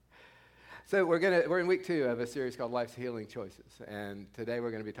So we're in week 2 of a series called Life's Healing Choices, and today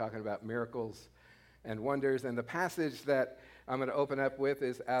we're going to be talking about miracles and wonders. And the passage that I'm going to open up with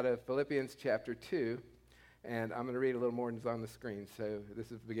is out of Philippians chapter 2, and I'm going to read a little more than is on the screen. So this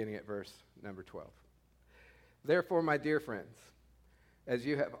is beginning at verse number 12. Therefore, my dear friends, as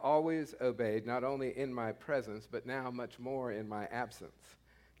you have always obeyed, not only in my presence, but now much more in my absence,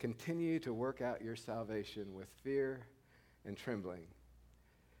 continue to work out your salvation with fear and trembling.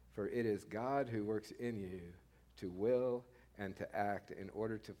 For it is God who works in you to will and to act in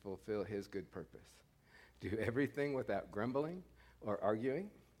order to fulfill his good purpose. Do everything without grumbling or arguing,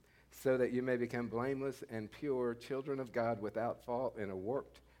 so that you may become blameless and pure, children of God without fault in a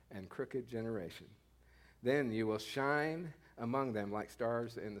warped and crooked generation. Then you will shine among them like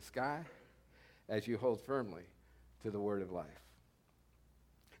stars in the sky as you hold firmly to the word of life.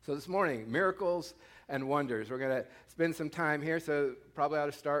 So this morning, miracles and wonders. We're going to spend some time here, so probably ought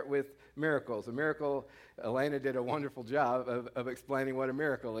to start with miracles. A miracle, Elena did a wonderful job of explaining what a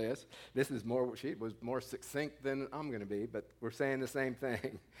miracle is. She was more succinct than I'm going to be, but we're saying the same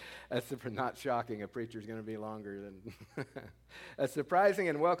thing. That's not shocking. A preacher's going to be longer than... A surprising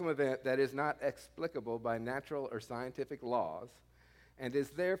and welcome event that is not explicable by natural or scientific laws and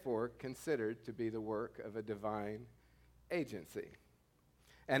is therefore considered to be the work of a divine agency.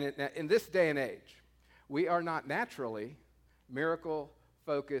 And in this day and age, we are not naturally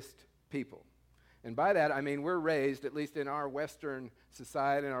miracle-focused people. And by that, I mean we're raised, at least in our Western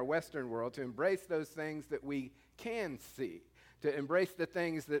society, in our Western world, to embrace those things that we can see, to embrace the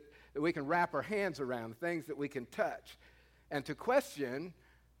things that we can wrap our hands around, the things that we can touch, and to question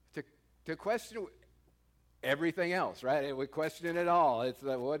everything else, right? We question it all. It's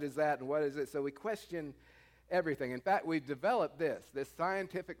what is that and what is it? So we question everything. In fact, we've developed this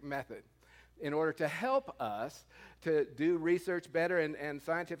scientific method in order to help us to do research better, and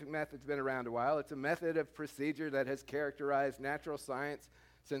scientific method's been around a while. It's a method of procedure that has characterized natural science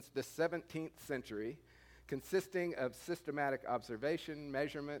since the 17th century, consisting of systematic observation,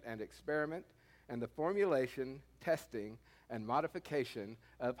 measurement, and experiment, and the formulation, testing, and modification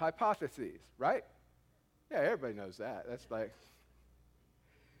of hypotheses, right? Yeah, everybody knows that. That's like...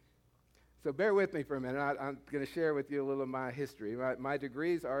 So bear with me for a minute. I'm going to share with you a little of my history. My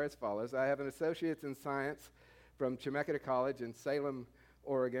degrees are as follows. I have an associate's in science from Chemeketa College in Salem,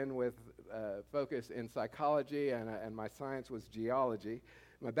 Oregon, with focus in psychology, and my science was geology.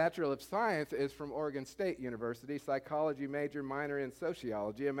 My Bachelor of Science is from Oregon State University, psychology major, minor in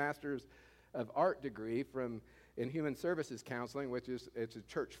sociology, a Master's of Art degree in Human Services Counseling, it's a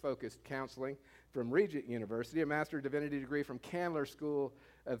church-focused counseling, from Regent University, a Master of Divinity degree from Candler School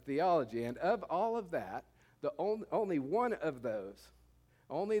of Theology. And of all of that, only one of those,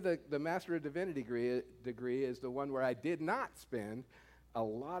 only the Master of Divinity degree is the one where I did not spend a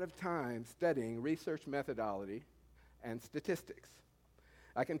lot of time studying research methodology and statistics.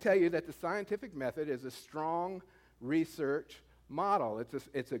 I can tell you that the scientific method is a strong research model.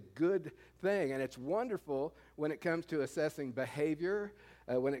 It's a good thing, and it's wonderful when it comes to assessing behavior,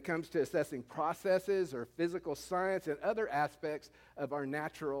 when it comes to assessing processes or physical science and other aspects of our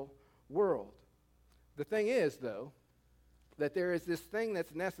natural world. The thing is, though, that there is this thing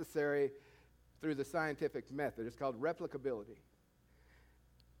that's necessary through the scientific method. It's called replicability.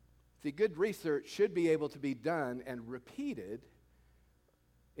 See, good research should be able to be done and repeated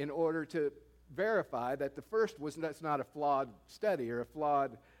in order to verify that the first that's not a flawed study or a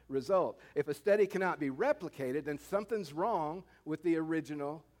flawed result. If a study cannot be replicated, then something's wrong with the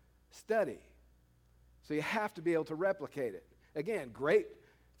original study. So you have to be able to replicate it. Again, great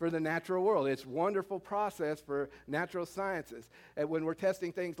for the natural world. It's a wonderful process for natural sciences. And when we're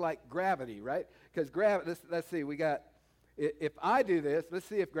testing things like gravity, right? Because gravity, let's see, if I do this, let's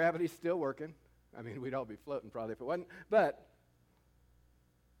see if gravity's still working. I mean, we'd all be floating probably if it wasn't. But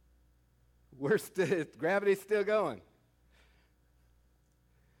gravity's still going.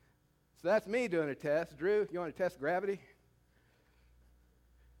 So that's me doing a test. Drew, you want to test gravity?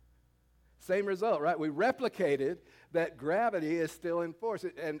 Same result, right? We replicated that gravity is still in force,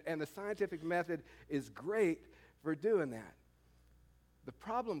 and the scientific method is great for doing that. The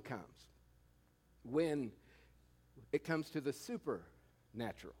problem comes when it comes to the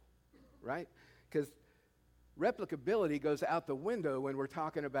supernatural, right? Because replicability goes out the window when we're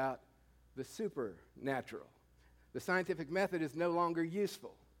talking about the supernatural. The scientific method is no longer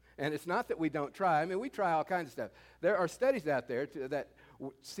useful. And it's not that we don't try. I mean, we try all kinds of stuff. There are studies out there that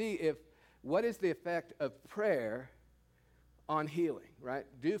see what is the effect of prayer on healing, right?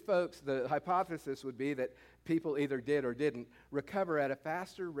 The hypothesis would be that people either did or didn't recover at a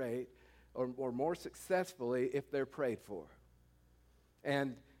faster rate or more successfully if they're prayed for.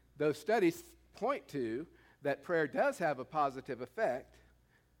 And those studies point to that prayer does have a positive effect.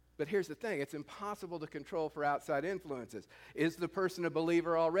 But here's the thing, it's impossible to control for outside influences. Is the person a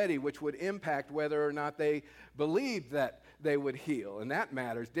believer already, which would impact whether or not they believed that they would heal? And that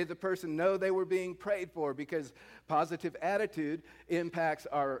matters. Did the person know they were being prayed for? Because positive attitude impacts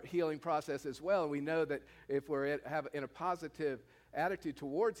our healing process as well. And we know that if we're in a positive attitude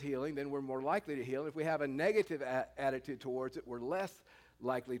towards healing, then we're more likely to heal. If we have a negative attitude towards it, we're less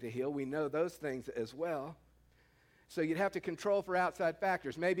likely to heal. We know those things as well. So you'd have to control for outside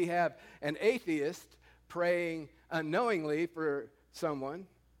factors. Maybe have an atheist praying unknowingly for someone.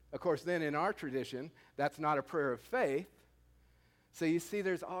 Of course, then in our tradition, that's not a prayer of faith. So you see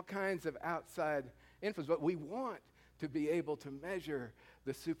there's all kinds of outside influence. But we want to be able to measure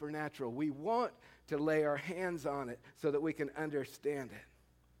the supernatural. We want to lay our hands on it so that we can understand it.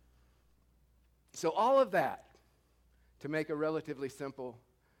 So all of that to make a relatively simple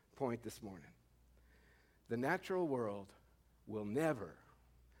point this morning. The natural world will never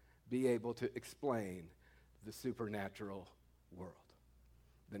be able to explain the supernatural world.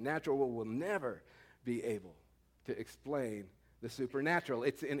 The natural world will never be able to explain the supernatural.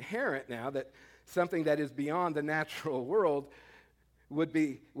 It's inherent now that something that is beyond the natural world would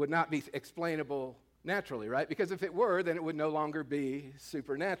not be explainable naturally, right? Because if it were, then it would no longer be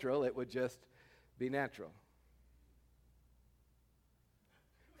supernatural. It would just be natural.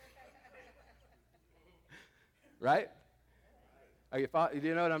 Right? Do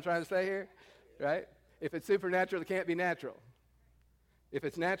you know what I'm trying to say here? Right? If it's supernatural, it can't be natural. If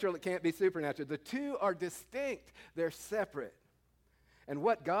it's natural, it can't be supernatural. The two are distinct. They're separate. And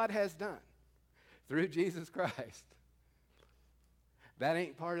what God has done through Jesus Christ, that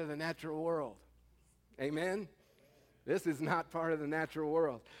ain't part of the natural world. Amen? This is not part of the natural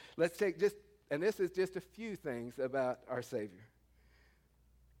world. Let's take and this is just a few things about our Savior.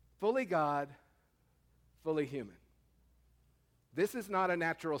 Fully God, fully human. This is not a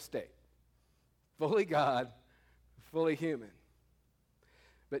natural state. Fully God, fully human.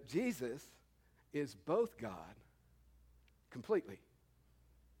 But Jesus is both God completely.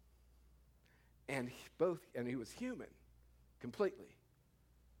 And he was human completely.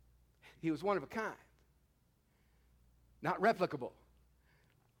 He was one of a kind. Not replicable.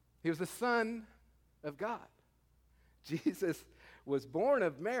 He was the Son of God. Jesus was born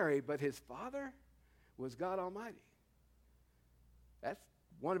of Mary, but his Father was God Almighty. That's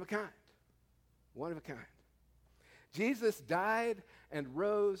one of a kind. One of a kind. Jesus died and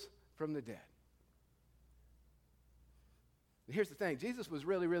rose from the dead. And here's the thing. Jesus was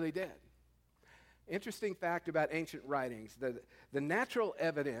really, really dead. Interesting fact about ancient writings. The natural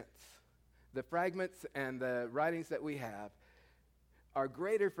evidence, the fragments and the writings that we have, are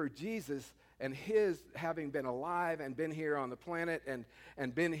greater for Jesus and his having been alive and been here on the planet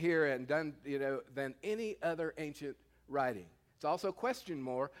and been here and done, than any other ancient writing. It's also questioned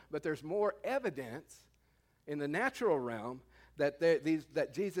more, but there's more evidence in the natural realm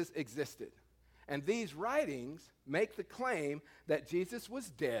that Jesus existed. And these writings make the claim that Jesus was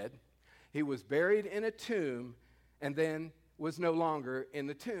dead, he was buried in a tomb, and then was no longer in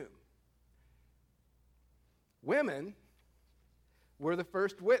the tomb. Women were the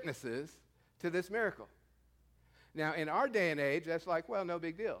first witnesses to this miracle. Now, in our day and age, that's like, well, no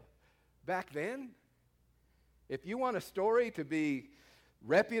big deal. Back then, if you want a story to be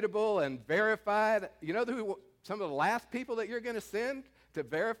reputable and verified, you know who some of the last people that you're going to send to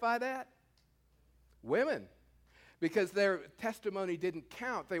verify that? Women. Because their testimony didn't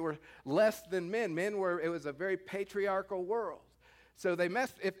count. They were less than men. It was a very patriarchal world. So they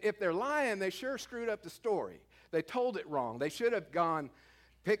if they're lying, they sure screwed up the story. They told it wrong. They should have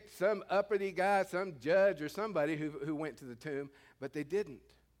picked some uppity guy, some judge or somebody who went to the tomb, but they didn't.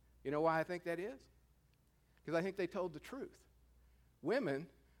 You know why I think that is? Because I think they told the truth. Women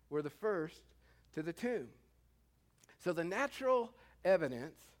were the first to the tomb. So the natural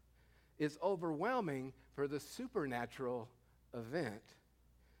evidence is overwhelming for the supernatural event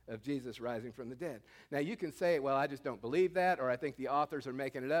of Jesus rising from the dead. Now you can say, well, I just don't believe that, or I think the authors are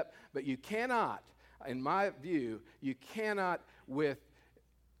making it up, but you cannot, in my view, you cannot with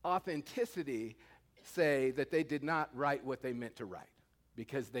authenticity say that they did not write what they meant to write,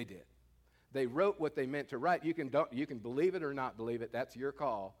 because they did. They wrote what they meant to write. You can believe it or not believe it, that's your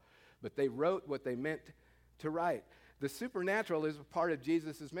call, but they wrote what they meant to write. The supernatural is a part of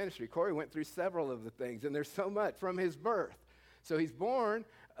Jesus' ministry. Corey went through several of the things, and there's so much from his birth. So he's born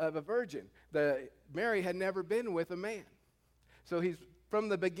of a virgin. Mary had never been with a man. So he's from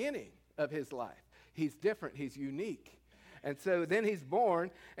the beginning of his life. He's different. He's unique. And so then he's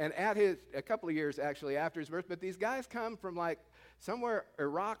born, and a couple of years actually after his birth, but these guys come from like somewhere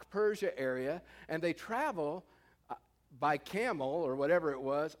Iraq, Persia area, and they travel by camel or whatever it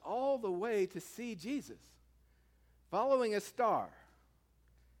was all the way to see Jesus, following a star.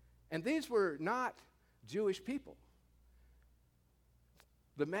 And these were not Jewish people.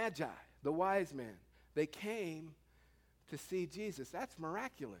 The Magi, the wise men, they came to see Jesus. That's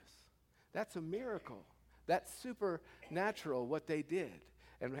miraculous. That's a miracle. That's supernatural what they did.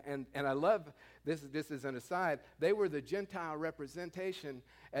 And I love, this is an aside, they were the Gentile representation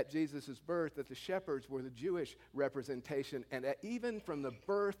at Jesus' birth, that the shepherds were the Jewish representation. And even from the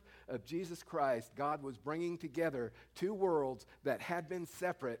birth of Jesus Christ, God was bringing together two worlds that had been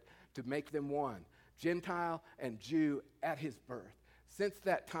separate to make them one, Gentile and Jew at his birth. Since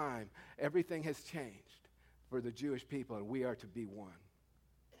that time, everything has changed for the Jewish people, and we are to be one.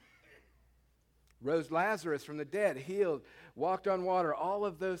 Rose Lazarus from the dead, healed, walked on water, all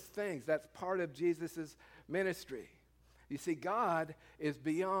of those things. That's part of Jesus' ministry. You see, God is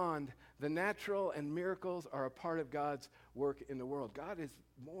beyond the natural, and miracles are a part of God's work in the world. God is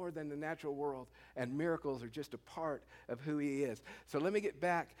more than the natural world, and miracles are just a part of who he is. So let me get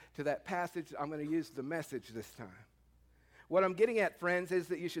back to that passage. I'm going to use the Message this time. What I'm getting at, friends, is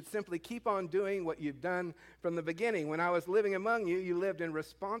that you should simply keep on doing what you've done from the beginning. When I was living among you, you lived in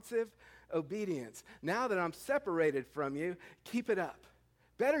responsive obedience. Now that I'm separated from you, keep it up.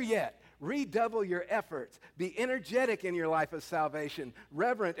 Better yet, redouble your efforts. Be energetic in your life of salvation,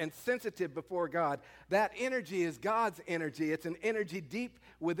 reverent and sensitive before God. That energy is God's energy. It's an energy deep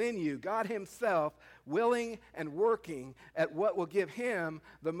within you. God himself willing and working at what will give him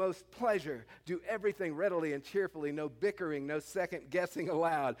the most pleasure. Do everything readily and cheerfully. No bickering, no second guessing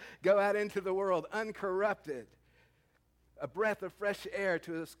allowed. Go out into the world uncorrupted. A breath of fresh air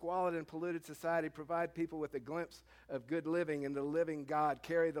to a squalid and polluted society. Provide people with a glimpse of good living in the living God.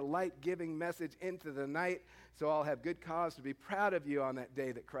 Carry the light-giving message into the night, so I'll have good cause to be proud of you on that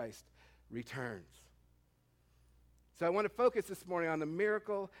day that Christ returns. So I want to focus this morning on the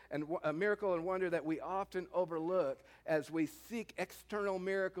miracle and wonder that we often overlook as we seek external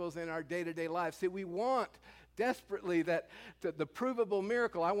miracles in our day-to-day lives. See, we want desperately that the provable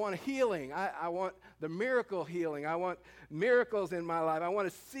miracle. I want healing. I want the miracle healing. I want miracles in my life. I want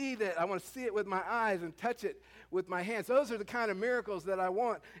to see that. I want to see it with my eyes and touch it with my hands. Those are the kind of miracles that I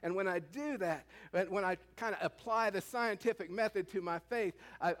want. And when I do that, when I kind of apply the scientific method to my faith,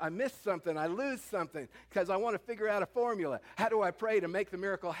 I miss something. I lose something because I want to figure out a formula. How do I pray to make the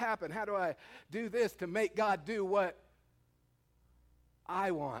miracle happen? How do I do this to make God do what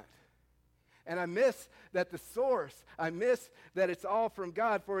I want? And I miss that the source, I miss that it's all from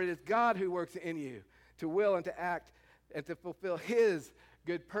God, for it is God who works in you to will and to act and to fulfill his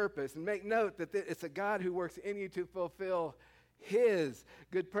good purpose. And make note that it's a God who works in you to fulfill his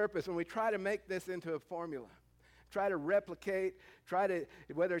good purpose. When we try to make this into a formula, try to replicate,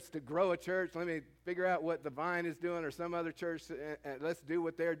 whether it's to grow a church, let me figure out what the Vine is doing or some other church, and let's do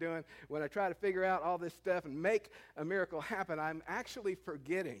what they're doing. When I try to figure out all this stuff and make a miracle happen, I'm actually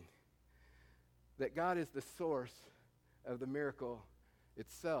forgetting that God is the source of the miracle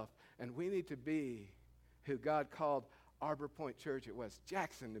itself. And we need to be who God called Arbor Point Church at West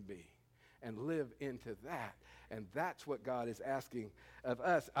Jackson to be and live into that. And that's what God is asking of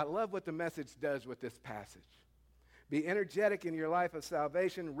us. I love what the Message does with this passage. Be energetic in your life of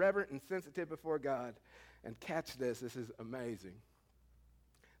salvation, reverent and sensitive before God. And catch this is amazing.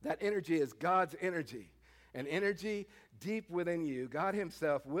 That energy is God's energy. An energy deep within you, God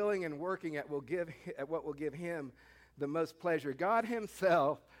himself willing and working at what will give him the most pleasure. God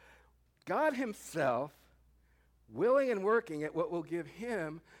himself willing and working at what will give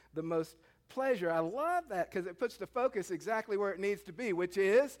him the most pleasure. I love that because it puts the focus exactly where it needs to be, which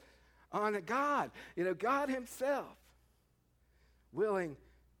is on God. God himself willing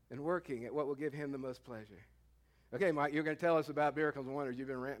and working at what will give him the most pleasure. Okay, Mike, you're going to tell us about miracles and wonders. You've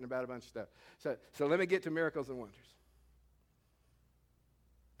been ranting about a bunch of stuff. So let me get to miracles and wonders.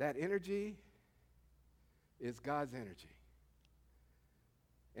 That energy is God's energy.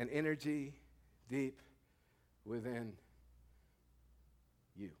 An energy deep within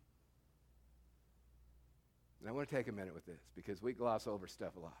you. And I want to take a minute with this because we gloss over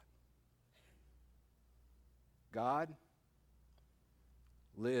stuff a lot. God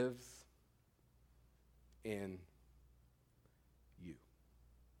lives in you.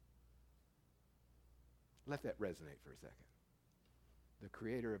 Let that resonate for a second. The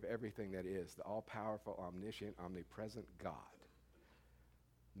creator of everything that is, the all-powerful, omniscient, omnipresent God,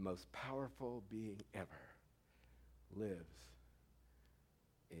 the most powerful being ever, lives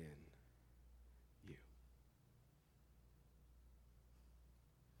in you.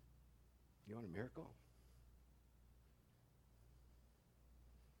 You want a miracle?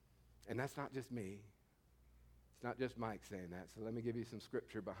 And that's not just me. It's not just Mike saying that. So let me give you some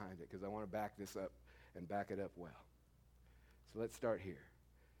scripture behind it because I want to back this up and back it up well. So let's start here.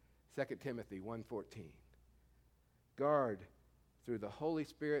 2 Timothy 1:14. Guard through the Holy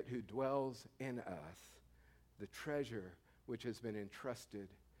Spirit who dwells in us the treasure which has been entrusted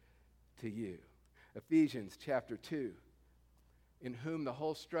to you. Ephesians chapter 2. In whom the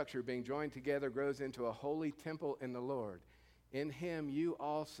whole structure being joined together grows into a holy temple in the Lord. In him you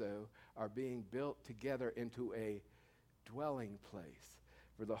also are being built together into a dwelling place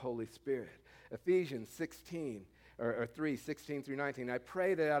for the Holy Spirit. Ephesians 3:16 through 19. I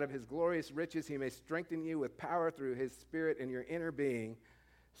pray that out of his glorious riches he may strengthen you with power through his Spirit in your inner being,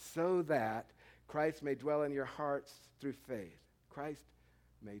 so that Christ may dwell in your hearts through faith. Christ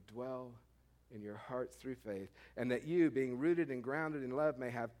may dwell in your hearts through faith, and that you, being rooted and grounded in love, may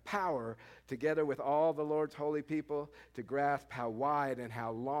have power, together with all the Lord's holy people, to grasp how wide and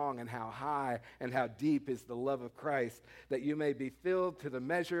how long and how high and how deep is the love of Christ, that you may be filled to the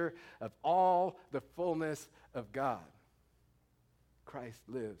measure of all the fullness of God. Christ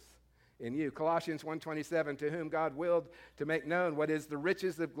lives in you. Colossians 1:27, to whom God willed to make known what is the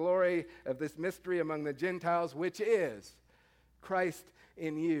riches of glory of this mystery among the Gentiles, which is Christ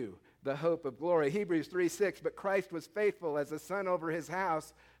in you, the hope of glory. Hebrews 3:6, but Christ was faithful as a son over his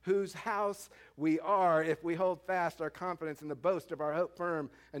house, whose house we are, if we hold fast our confidence in the boast of our hope firm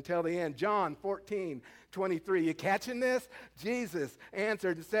until the end. John 14:23, you catching this? Jesus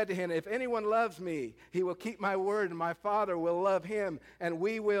answered and said to him, if anyone loves me, he will keep my word, and my Father will love him, and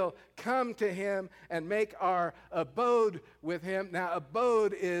we will come to him and make our abode with him. Now,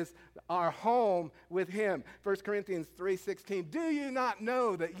 abode is our home with him. 1 Corinthians 3:16, do you not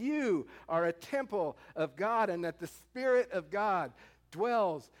know that you are a temple of God and that the Spirit of God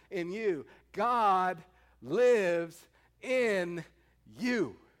dwells in you? God lives in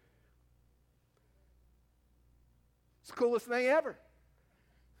you. It's the coolest thing ever.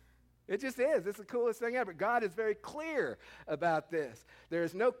 It just is. It's the coolest thing ever. God is very clear about this. There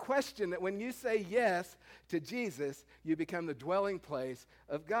is no question that when you say yes to Jesus, you become the dwelling place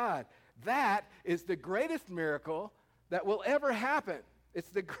of God. That is the greatest miracle that will ever happen. It's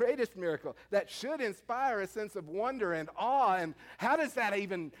the greatest miracle that should inspire a sense of wonder and awe. And how does that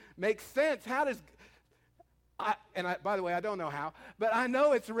even make sense? By the way, I don't know how, but I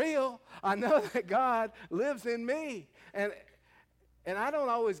know it's real. I know that God lives in me. And I don't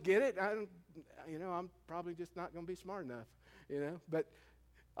always get it. I'm probably just not going to be smart enough, But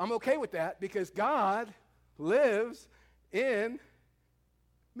I'm okay with that because God lives in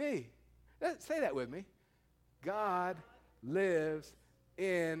me. Say that with me. God lives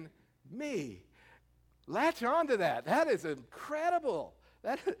in me. Latch on to that. That is incredible.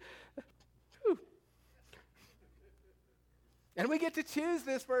 And we get to choose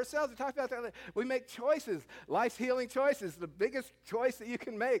this for ourselves. We talked about that. We make choices, life's healing choices. The biggest choice that you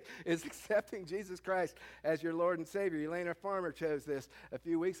can make is accepting Jesus Christ as your Lord and Savior. Elena Farmer chose this a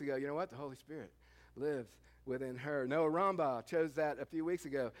few weeks ago. You know what? The Holy Spirit lives within her. Noah Rambach chose that a few weeks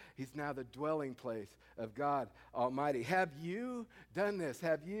ago. He's now the dwelling place of God Almighty. Have you done this?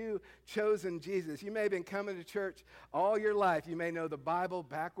 Have you chosen Jesus? You may have been coming to church all your life. You may know the Bible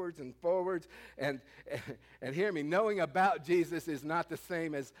backwards and forwards. And hear me, knowing about Jesus is not the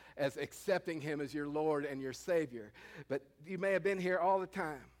same as accepting him as your Lord and your Savior. But you may have been here all the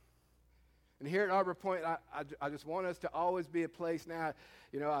time. And here at Arbor Point, I just want us to always be a place now.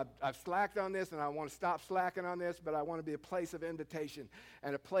 I've slacked on this, and I want to stop slacking on this, but I want to be a place of invitation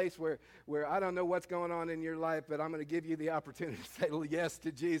and a place where I don't know what's going on in your life, but I'm going to give you the opportunity to say yes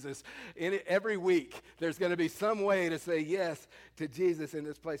to Jesus. Every week, there's going to be some way to say yes to Jesus in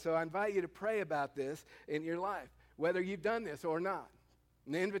this place. So I invite you to pray about this in your life, whether you've done this or not.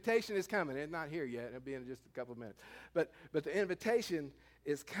 And the invitation is coming. It's not here yet. It'll be in just a couple of minutes. But the invitation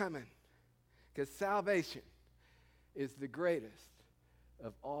is coming. Because salvation is the greatest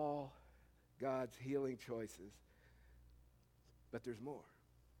of all God's healing choices. But there's more.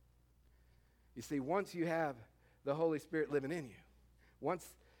 You see, once you have the Holy Spirit living in you, once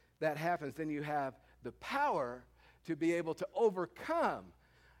that happens, then you have the power to be able to overcome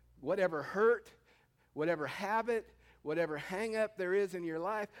whatever hurt, whatever habit, whatever hang-up there is in your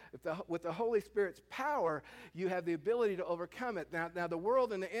life. With the Holy Spirit's power, you have the ability to overcome it. Now, the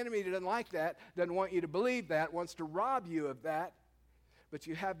world and the enemy doesn't like that, doesn't want you to believe that, wants to rob you of that. But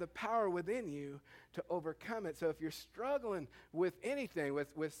you have the power within you to overcome it. So if you're struggling with anything,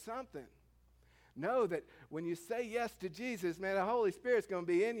 with something, Know that when you say yes to Jesus, man, the Holy Spirit's going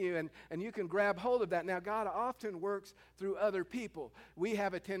to be in you, and you can grab hold of that. Now, God often works through other people. We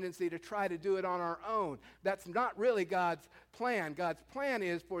have a tendency to try to do it on our own. That's not really God's plan. God's plan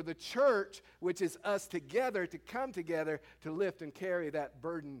is for the church, which is us together, to come together to lift and carry that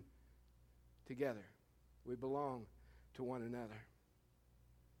burden together. We belong to one another.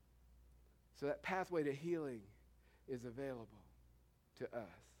 So that pathway to healing is available to us.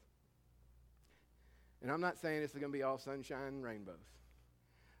 And I'm not saying it's going to be all sunshine and rainbows.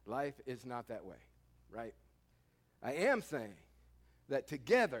 Life is not that way, right? I am saying that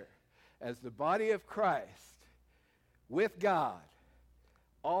together, as the body of Christ, with God,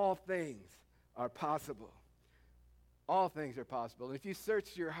 all things are possible. All things are possible. And if you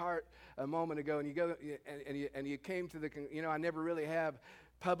searched your heart a moment ago and you go and you came to the, I never really have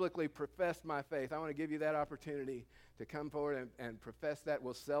publicly professed my faith, I want to give you that opportunity to come forward and profess that.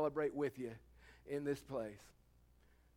 We'll celebrate with you in this place.